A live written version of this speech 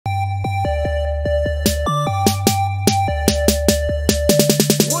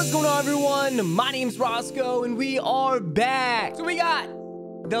My name's Roszko, and we are back. So we got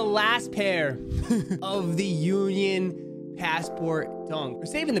the last pair of the Union Passport Dunk. We're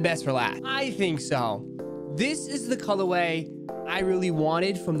saving the best for last. I think so. This is the colorway I really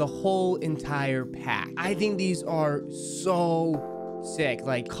wanted from the whole entire pack. I think these are so sick.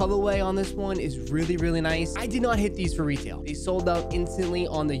 Like, colorway on this one is really, really nice. I did not hit these for retail. They sold out instantly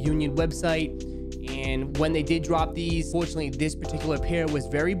on the Union website. And when they did drop these, fortunately, this particular pair was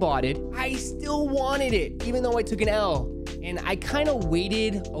very botted. I still wanted it, even though I took an L. And I kind of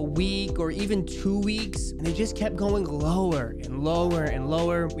waited a week or even 2 weeks, and they just kept going lower and lower and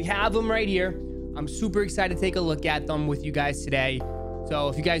lower. We have them right here. I'm super excited to take a look at them with you guys today. So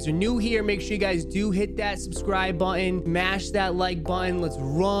if you guys are new here, make sure you guys do hit that subscribe button, mash that like button. Let's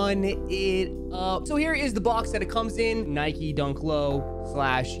run it up. So here is the box that it comes in. Nike Dunk Low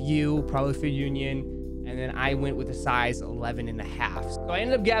 /U, probably for Union. And then I went with a size 11.5. So I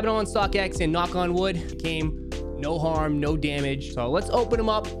ended up grabbing on StockX, and knock on wood, it came no harm, no damage. So let's open them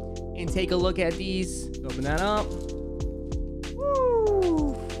up and take a look at these. Let's open that up.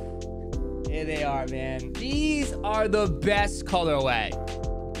 Woo! Here they are, man. These are the best colorway.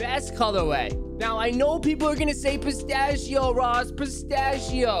 Best colorway. Now, I know people are gonna say pistachio, Ross.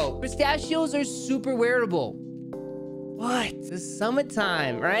 Pistachio. Pistachios are super wearable. What? It's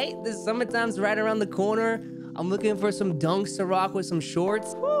summertime, right? The summertime's right around the corner. I'm looking for some dunks to rock with some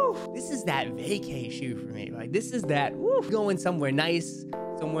shorts. Woo! This is that vacay shoe for me. Like, this is that, woo, going somewhere nice,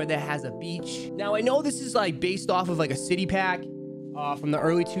 somewhere that has a beach. Now, I know this is like based off of like a city pack from the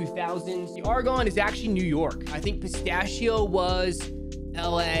early 2000s. The Argon is actually New York. I think pistachio was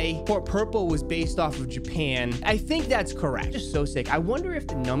LA. Port Purple was based off of Japan. I think that's correct. Just so sick. I wonder if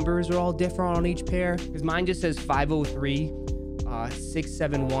the numbers are all different on each pair, because mine just says 503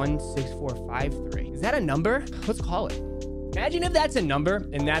 671 6453. Is that a number? Let's call it. Imagine if that's a number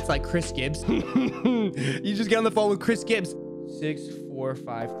and that's like Chris Gibbs. You just get on the phone with Chris Gibbs.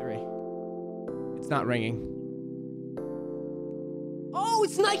 6453. It's not ringing. Oh,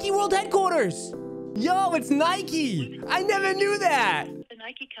 it's Nike World Headquarters. Yo, it's Nike. I never knew that. The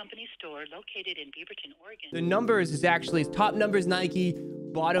Nike company store located in Beaverton, Oregon. The numbers is actually, top number is Nike,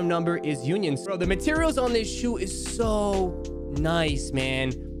 bottom number is Union. Bro, the materials on this shoe is so nice,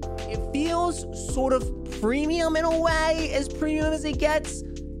 man. It feels sort of premium in a way, as premium as it gets.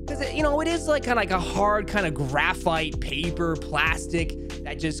 Because, you know, it is like kind of like a hard kind of graphite, paper, plastic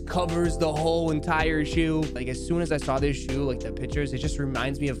that just covers the whole entire shoe. Like, as soon as I saw this shoe, like the pictures, it just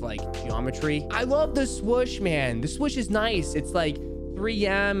reminds me of like geometry. I love the swoosh, man. The swoosh is nice. It's like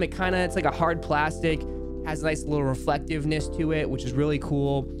 3M. It's like a hard plastic, has a nice little reflectiveness to it, which is really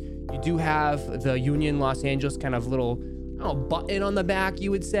cool. You do have the Union Los Angeles kind of little, I don't know, button on the back,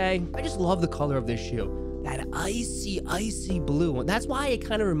 you would say. I just love the color of this shoe. That icy blue. That's why it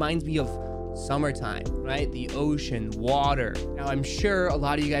kind of reminds me of summertime, right? The ocean, water. Now, I'm sure a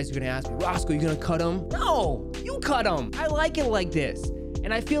lot of you guys are gonna ask me, Roszko, you gonna cut them? No, you cut them. I like it like this.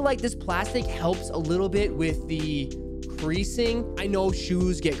 And I feel like this plastic helps a little bit with the creasing. I know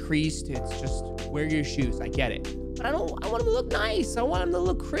shoes get creased. It's just, wear your shoes. I get it. But I want them to look nice. I want them to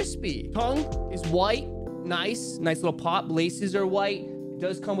look crispy. Tongue is white. Nice little pop. Laces are white. It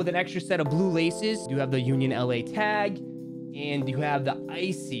does come with an extra set of blue laces. You have the Union LA tag, and you have the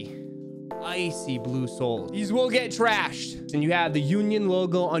icy blue soles. These will get trashed. And you have the Union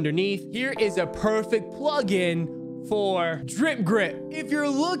logo underneath. Here is a perfect plug-in for Drip Grip. If you're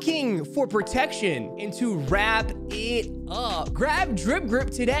looking for protection and to wrap it up, grab Drip Grip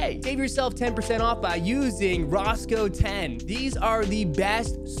today. Save yourself 10% off by using Roszko10. These are the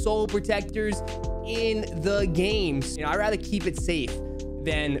best sole protectors in the games. You know, I'd rather keep it safe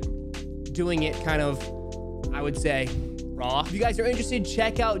than doing it kind of, I would say, raw. If you guys are interested,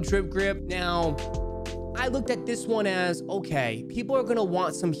 check out Drip Grip. Now, I looked at this one as, okay, people are gonna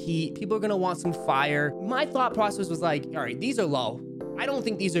want some heat. People are gonna want some fire. My thought process was like, all right, these are low. I don't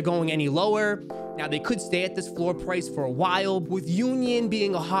think these are going any lower. Now, they could stay at this floor price for a while. With Union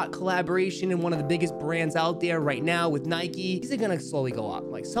being a hot collaboration and one of the biggest brands out there right now with Nike, these are gonna slowly go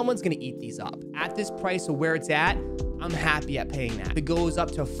up. Like, someone's gonna eat these up. At this price of where it's at, I'm happy at paying that. If it goes up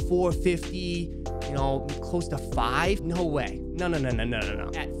to $450, you know, close to $5, no way. No.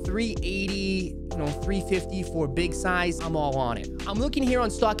 At $380, you know, $350 for big size, I'm all on it. I'm looking here on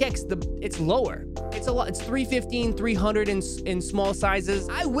StockX, it's lower. It's a lot. It's $315, $300 in small sizes.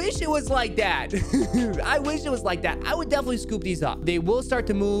 I wish it was like that. I wish it was like that. I would definitely scoop these up. They will start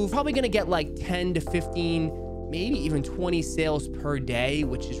to move. Probably gonna get like 10 to 15 maybe even 20 sales per day,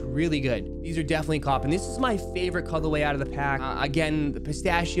 which is really good. These are definitely cop, and this is my favorite colorway out of the pack. Again, the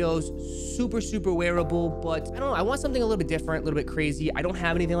pistachios, super wearable, but I don't know, I want something a little bit different, a little bit crazy. I don't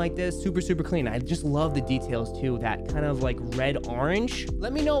have anything like this. Super clean. I just love the details too, that kind of like red orange.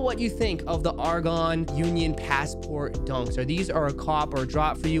 Let me know what you think of the Argon Union Passport dunks. Are these a cop or a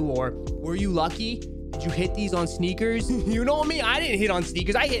drop for you, or were you lucky? Did you hit these on sneakers? You know me, I didn't hit on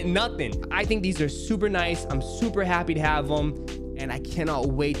sneakers. I hit nothing. I think these are super nice. I'm super happy to have them, and I cannot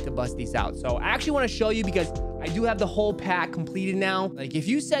wait to bust these out. So I actually want to show you because I do have the whole pack completed now. Like, if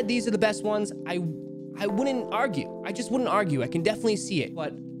you said these are the best ones, I wouldn't argue. I just wouldn't argue. I can definitely see it,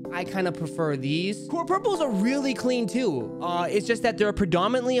 but I kind of prefer these. Core purples are really clean too. It's just that they're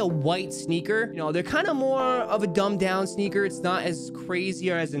predominantly a white sneaker. You know, they're kind of more of a dumbed down sneaker. It's not as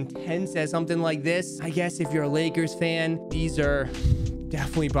crazy or as intense as something like this. I guess if you're a Lakers fan, these are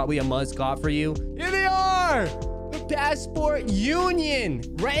definitely probably a must-got for you. Here they are! The Passport Union.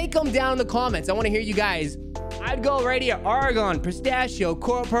 Rank them down in the comments. I want to hear you guys. I'd go right here. Argon, pistachio,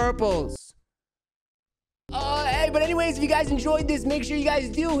 core purples. Hey, but anyways, if you guys enjoyed this, make sure you guys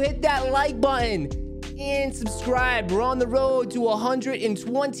do hit that like button and subscribe. We're on the road to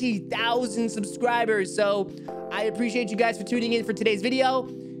 120,000 subscribers. So I appreciate you guys for tuning in for today's video.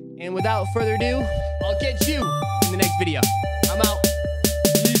 And without further ado, I'll catch you in the next video. I'm